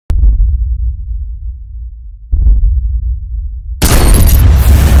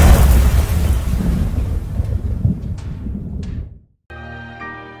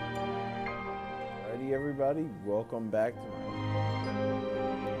everybody, welcome back to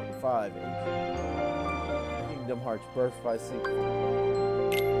my 5 Kingdom Hearts Birth by Sleep.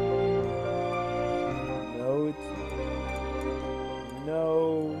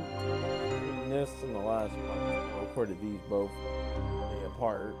 No, we missed in the last part. I recorded these both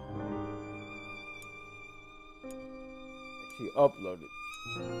apart. Actually uploaded.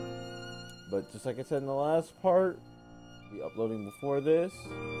 But just like I said in the last part, I'll be uploading before this.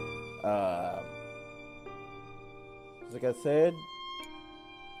 Just like I said,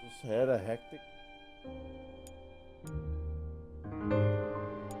 just had a hectic.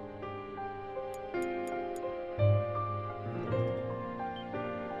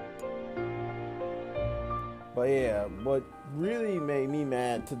 But yeah, what really made me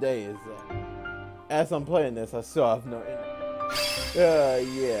mad today is that as I'm playing this, I still have no internet.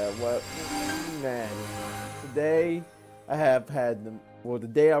 Yeah, what made me mad is today I have had the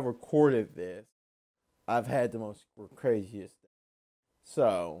day I recorded this, I've had the most craziest day.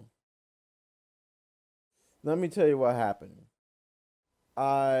 So, let me tell you what happened.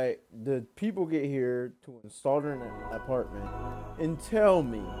 The people get here to install internet in my apartment and tell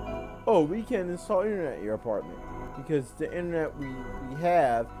me, oh, we can't install internet at your apartment because the internet we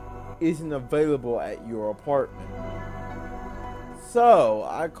have isn't available at your apartment. So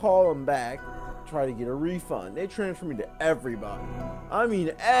I call them back, try to get a refund. They transfer me to everybody. I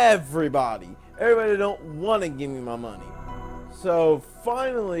mean everybody. Everybody don't want to give me my money. So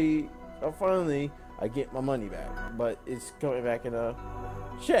finally I get my money back, but it's coming back in a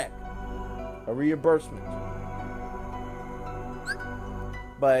check, a reimbursement.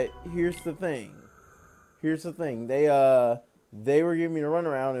 But here's the thing. They were giving me the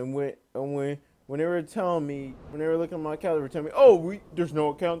runaround, and when they were telling me, when they were looking at my account, they were telling me, oh, there's no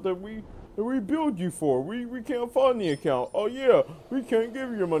account that we billed you for. We can't find the account. Oh yeah, we can't give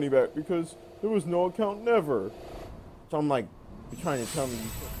you your money back because there was no account never. So I'm like, you're trying to tell me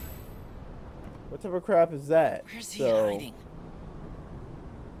what type of crap is that? Where's he hiding?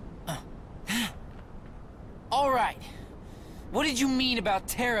 All right. What did you mean about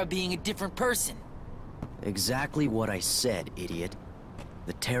Terra being a different person? Exactly what I said, idiot.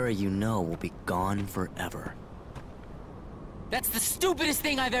 The Terra you know will be gone forever. That's the stupidest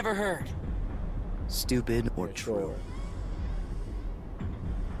thing I've ever heard. Stupid or true?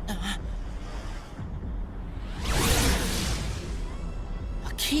 A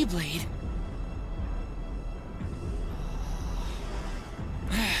Keyblade?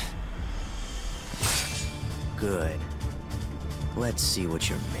 Good. Let's see what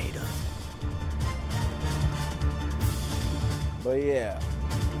you're made of. But yeah,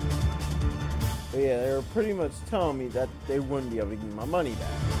 they were pretty much telling me that they wouldn't be able to give me my money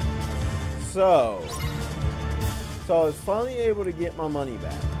back. So I was finally able to get my money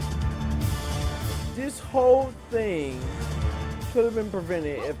back. This whole thing could have been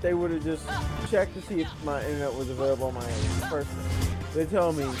prevented if they would have just checked to see if my internet was available on my first. They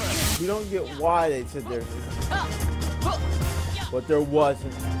tell me we don't get why they said there's, but there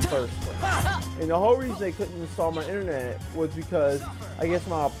wasn't in the first place. And the whole reason they couldn't install my internet was because I guess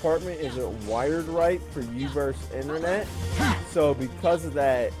my apartment isn't wired right for Uverse internet. So because of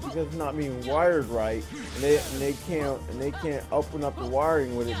that, because it's not being wired right, and they can't open up the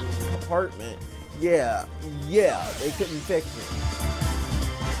wiring with it in the apartment. Yeah, they couldn't fix it.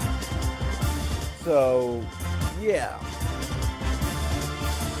 So yeah.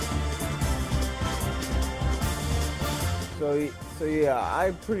 So yeah,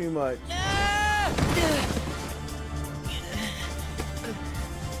 I pretty much.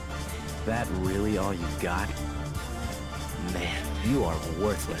 That really all you got? Man, you are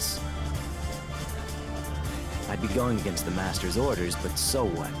worthless. I'd be going against the Master's orders, but so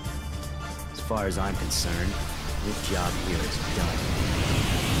what? As far as I'm concerned, your job here is done.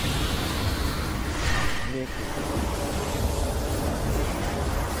 Nick.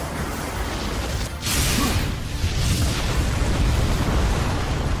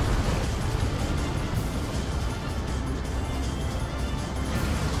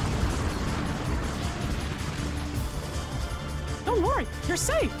 Don't worry, you're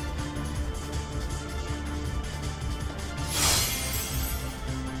safe.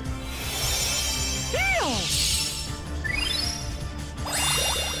 Deal!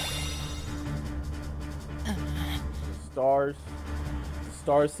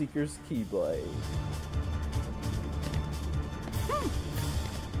 Star Seeker's Keyblade.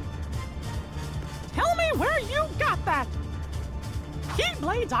 Tell me where you got that.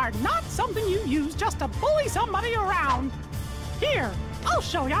 Keyblades are not something you use just to bully somebody around. Here, I'll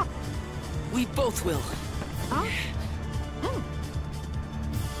show ya. We both will. Huh?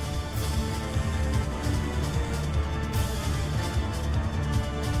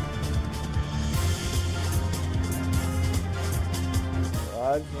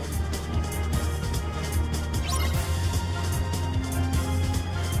 dodge.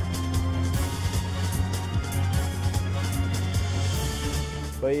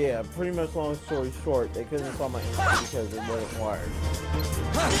 But yeah, pretty much long story short, they couldn't install my internet because it wasn't wired.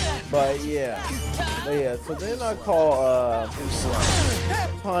 But yeah, so then I call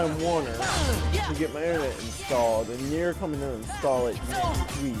Time Warner to get my internet installed, and they're coming to install it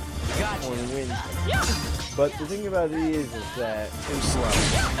next week on Wednesday. But the thing about it is that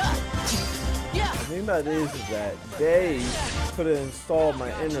they could have installed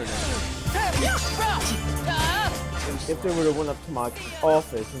my internet if they would have went up to my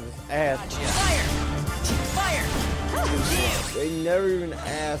office and just asked. They never even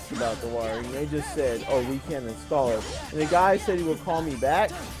asked about the wiring. They just said, "Oh, we can't install it." And the guy said he would call me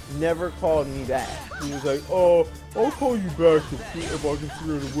back. Never called me back. He was like, "Oh, I'll call you back if I can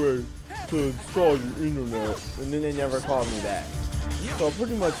figure out a way to install your internet." And then they never called me back. So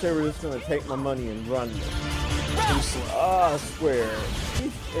pretty much they were just gonna take my money and run with it. I swear,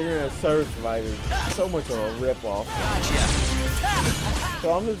 these internet service providers are so much of a ripoff.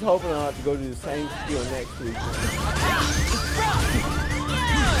 So I'm just hoping I don't have to go do the same spiel next week.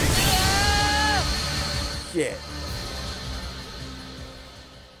 Shit.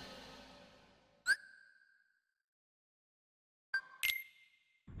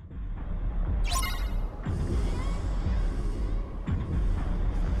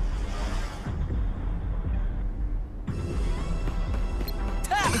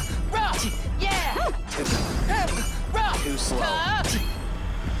 Too slow.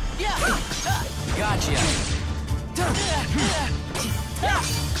 Gotcha.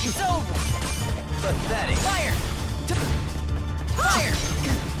 It's over. Pathetic. Fire. Fire.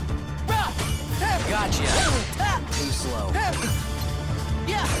 Gotcha. Too slow.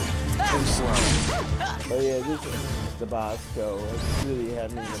 Too slow. Oh yeah, this is the Bosco. It really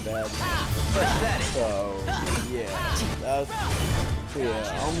had me in a bad mood. Pathetic. So yeah,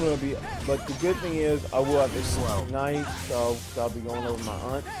 I'm gonna be. But the good thing is, I will have this tonight, so I'll be going over my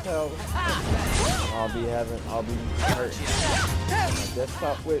aunt's house. I'll be hurting my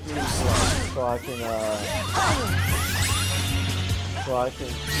desktop with me, so I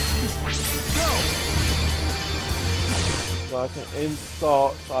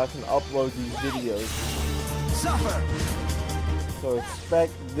can upload these videos. Suffer. So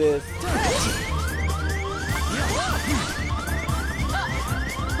expect this.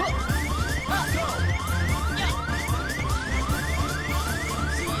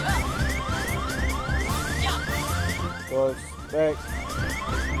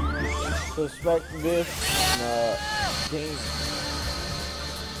 So expect this game.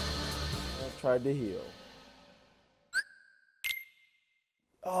 I tried to heal.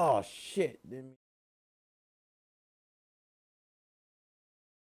 Oh shit! Didn't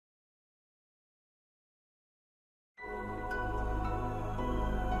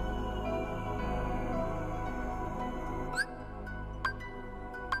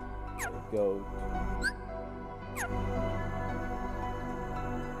go.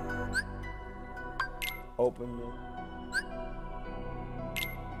 Open it.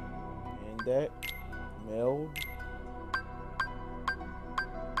 And that meld.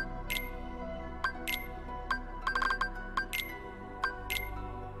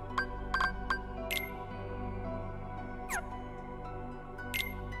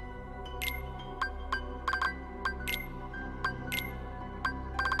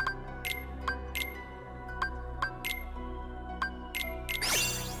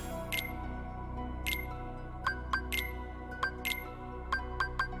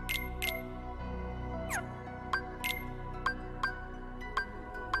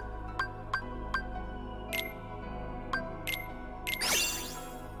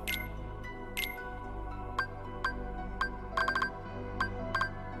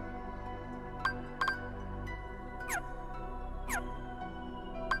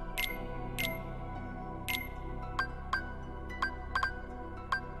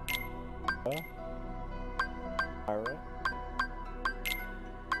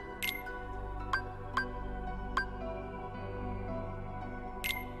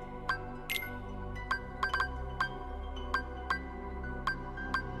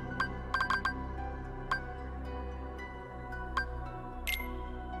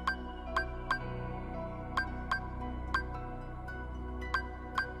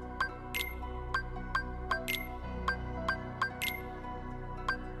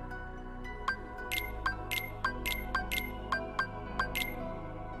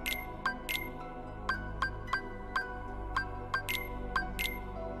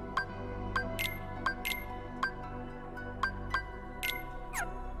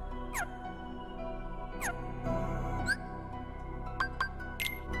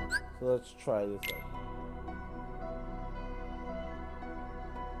 So let's try this out.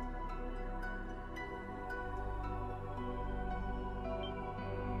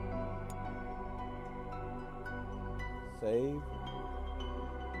 Save.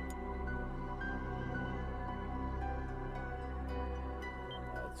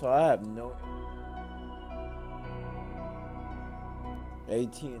 So I have no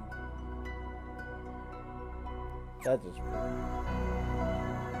 18. That just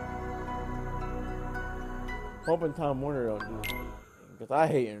hoping Time Warner don't do anything because I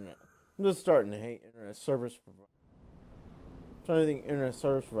hate internet. I'm just starting to hate internet service providers. I'm trying to think internet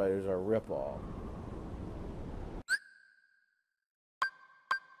service providers are a ripoff.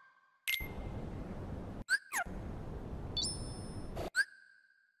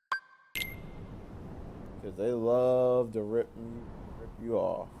 Because they love to rip you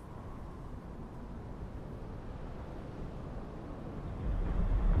off.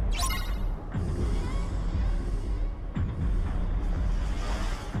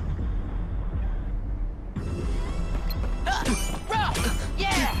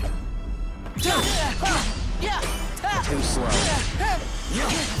 Too slow.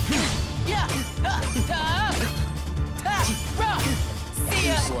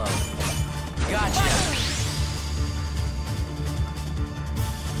 Too slow. Gotcha.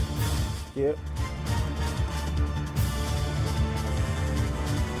 Yep.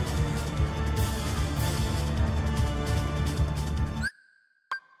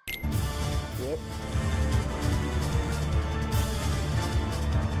 Yep. Yep.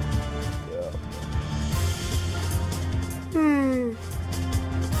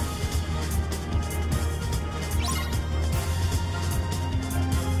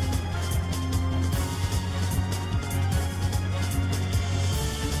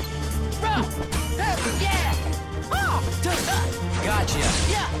 Gotcha.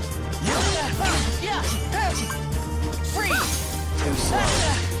 Free. Too slow.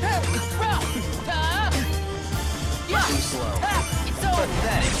 Yeah. Too slow. It's over.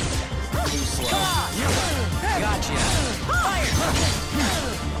 Pathetic. Too slow. Come on. Gotcha. Fire.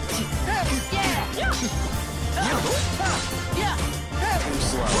 Yeah. Yeah. Too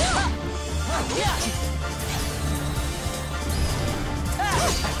slow. Yeah.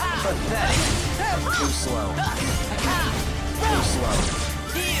 Pathetic. Too slow. Too slow.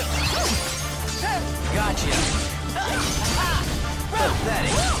 Deal. Gotcha.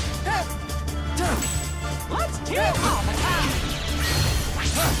 Pathetic. Let's tear off.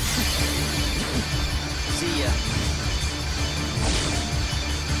 See ya.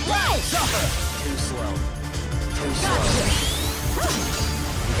 Suffer. Too slow. Too slow.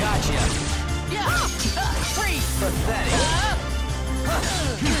 Gotcha. Yeah. Free. Pathetic.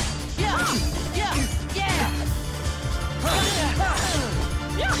 Yeah. Yeah.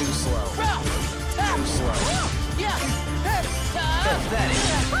 Yeah. Too slow. Too slow. Yeah. Pathetic.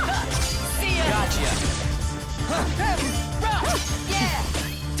 See ya. Gotcha. Yeah.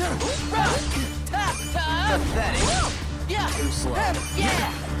 Pathetic. Yeah. Too slow.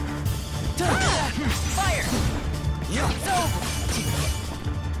 Yeah. Fire. It's over.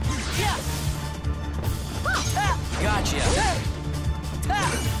 Yeah. Gotcha.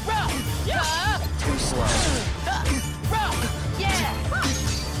 Too slow. Yeah.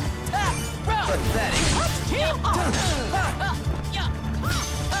 Pathetic. Heal.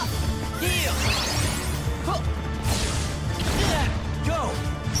 Heal. Go.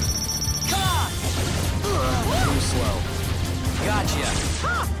 Come on. Too slow. Gotcha.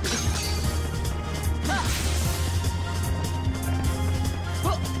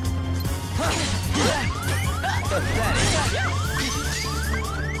 Pathetic.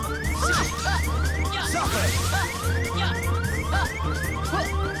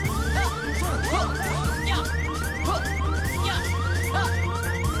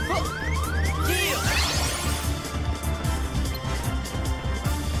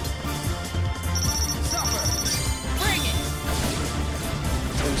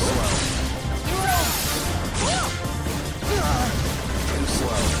 Too slow. Too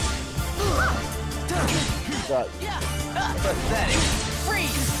slow. Got you. Pathetic.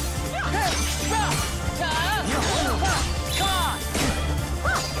 Freeze! Come on!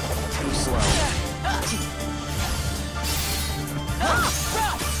 Too slow.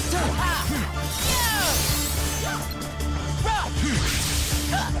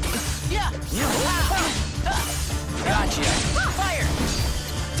 Gotcha. Fire!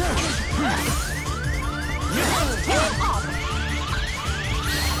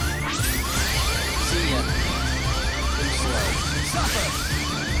 See ya. Too slow. Suffer!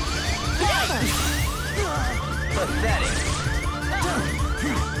 Pathetic.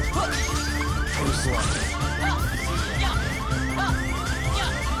 Too slow.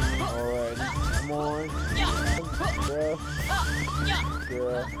 Alright, come on. Bruh.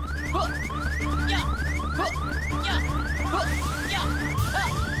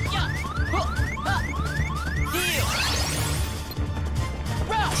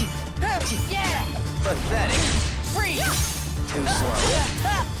 Yeah. Pathetic. Freeze. Too slow.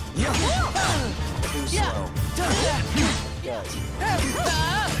 Too slow.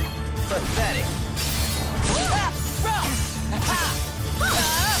 Pathetic.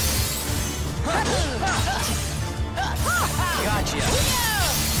 Gotcha.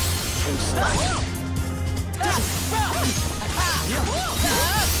 Too slow.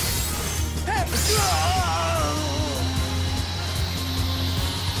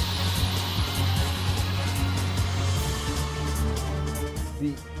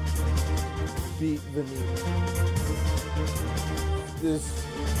 Beat Ventus. This.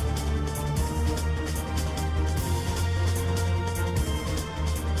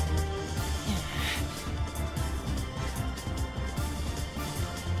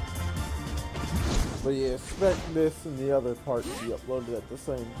 But yeah, expect this and the other part to be uploaded at the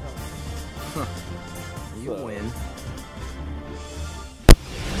same time. You win.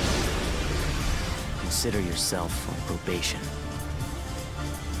 Consider yourself on probation.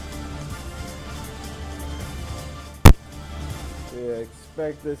 Yeah,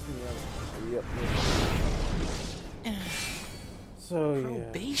 expect this and the other part to be uploaded. So yeah,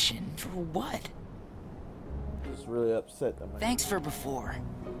 Probation for what? just really upset that my Thanks for before.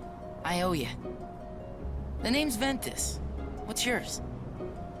 I owe you. The name's Ventus. What's yours?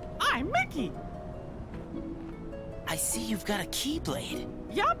 I'm Mickey. I see you've got a keyblade.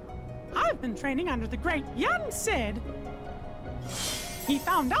 Yup. I've been training under the great Yen Sid. He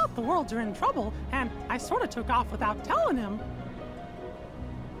found out the worlds are in trouble, and I sort of took off without telling him.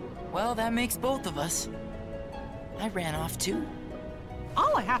 Well, that makes both of us. I ran off too.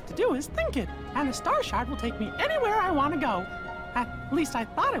 All I have to do is think it, and the star shard will take me anywhere I want to go. At least I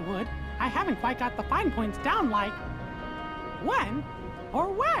thought it would. I haven't quite got the fine points down, like when or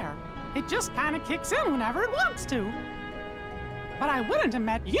where. It just kind of kicks in whenever it wants to. But I wouldn't have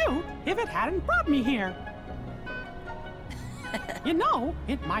met you if it hadn't brought me here. You know,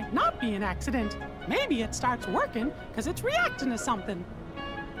 it might not be an accident. Maybe it starts working because it's reacting to something.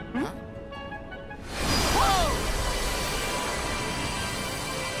 Hmm? Whoa!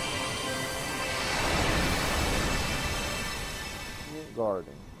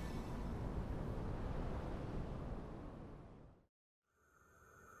 guarding.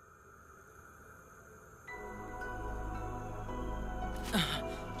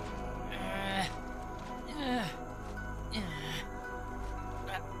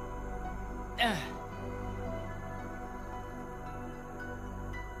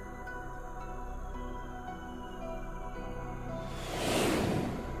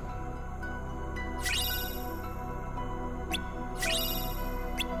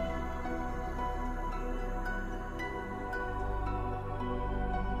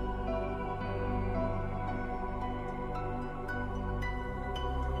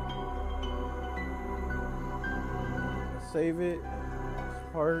 Save it. This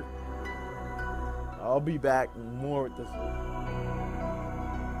part. I'll be back more with this one.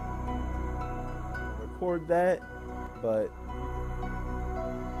 Record that, but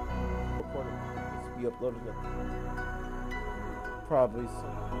record it. This will be uploaded up probably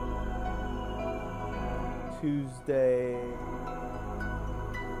Tuesday.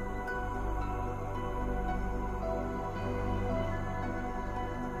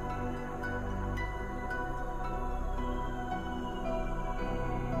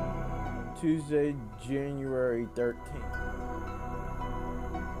 Tuesday, January 13th.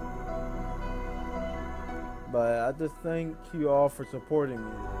 But I just thank you all for supporting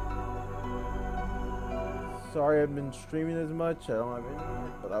me. Sorry I've been streaming as much. I don't have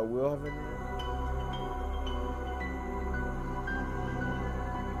internet, but I will have internet.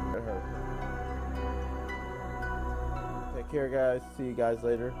 It hurt. Take care, guys. See you guys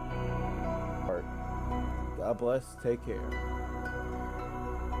later. God bless. Take care.